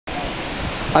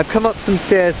I've come up some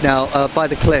stairs now by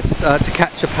the cliffs to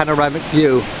catch a panoramic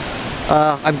view.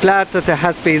 I'm glad that there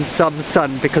has been some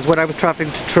sun, because when I was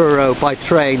travelling to Truro by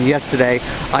train yesterday,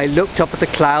 I looked up at the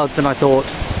clouds and I thought,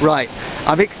 right,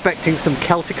 I'm expecting some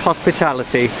Celtic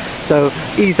hospitality, so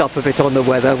ease up a bit on the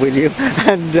weather, will you?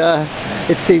 And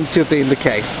it seems to have been the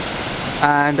case.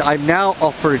 And I'm now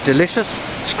off for a delicious,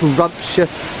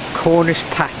 scrumptious Cornish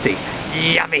pasty.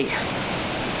 Yummy!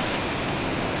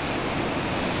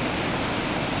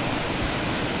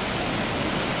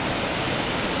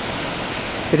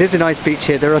 It is a nice beach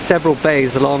here. There are several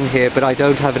bays along here, but I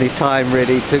don't have any time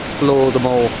really to explore them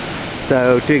all.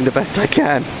 So doing the best I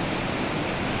can.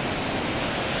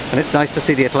 And it's nice to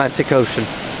see the Atlantic Ocean.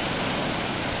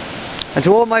 And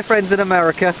to all my friends in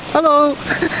America, hello!